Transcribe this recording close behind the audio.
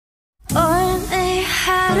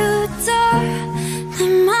door. 내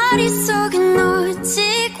머릿속엔 오직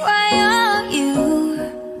와요 you.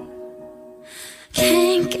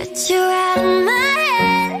 Can't get you out of my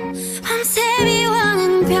head. 밤새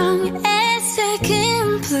비워낸 병에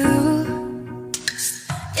새긴 blue.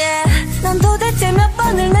 Yeah. 넌 도대체 몇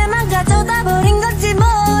번을 내 맘 가져다 버린 건지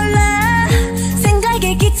몰라.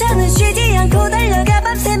 생각에 귀찮은 쉬지 않고 달려가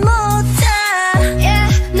밤새 못 자.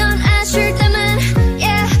 Yeah. 넌 아쉬울 때만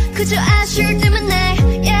yeah. 그저 아쉬울 때만 내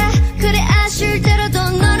yeah. 그래 아쉬울 때로도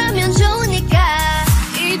너라면 좋으니까.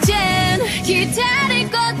 이젠 기다릴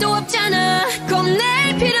것도 없잖아.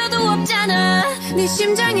 겁낼 필요도 없잖아. 네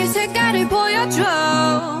심장의 색깔을 보여줘.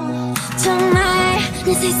 정말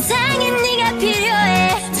내 세상에 네가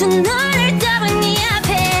필요해. 두 눈을 떠본 네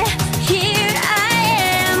앞에 Here I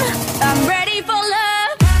am. I'm ready for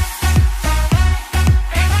love.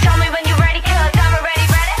 Tell me when you're ready, cause I'm already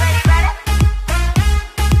ready.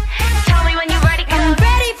 Tell me when you're ready, cause I'm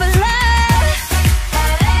ready for love.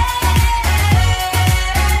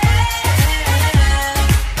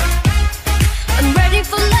 I'm ready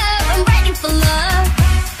for love. I'm ready for love.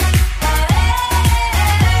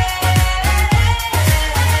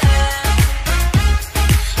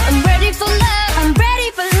 I'm ready for love. I'm ready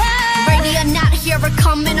for love. Ready or not, here I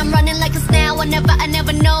come and I'm running like a snail. I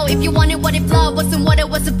never know if you wanted what if love wasn't what it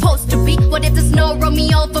was supposed to be. What if there's no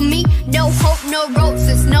Romeo for me? No hope, no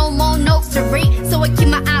roses, no more notes to read. So I keep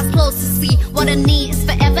my eyes closed to see what I need is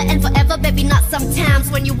forever and forever, baby, not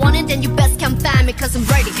sometimes. When you want it, then you best come find me, cause I'm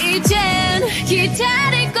ready. 이젠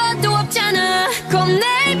기다릴 것도 없잖아.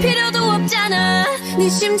 겁낼 필요도 없잖아. 네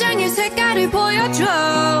심장의 색깔을 보여줘.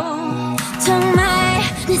 정말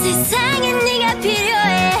내 세상에 네가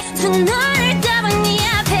필요해. 두 눈을 떠본 네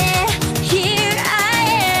앞에 Here I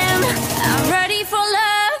am. I'm ready for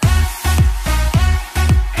love.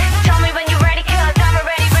 Tell me when you're ready, cause I'm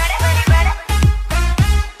already ready.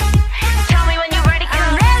 Tell me when you're ready, cause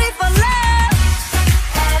I'm ready for love.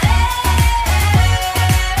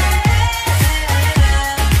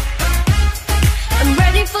 I'm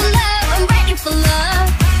ready for love, I'm ready for love.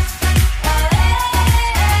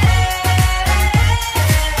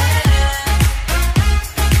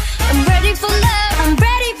 I'm ready for love. I'm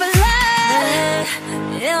ready for love.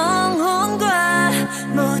 내 영혼과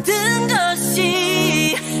모든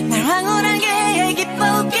것이 날 황홀하게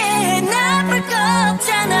기쁘게 해. 나쁠 거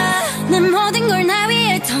없잖아. 내 모든 걸 나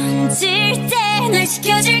위에 던질 때 날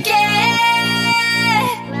지켜줄게.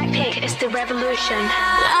 BlackPink is the revolution.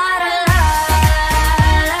 라라라.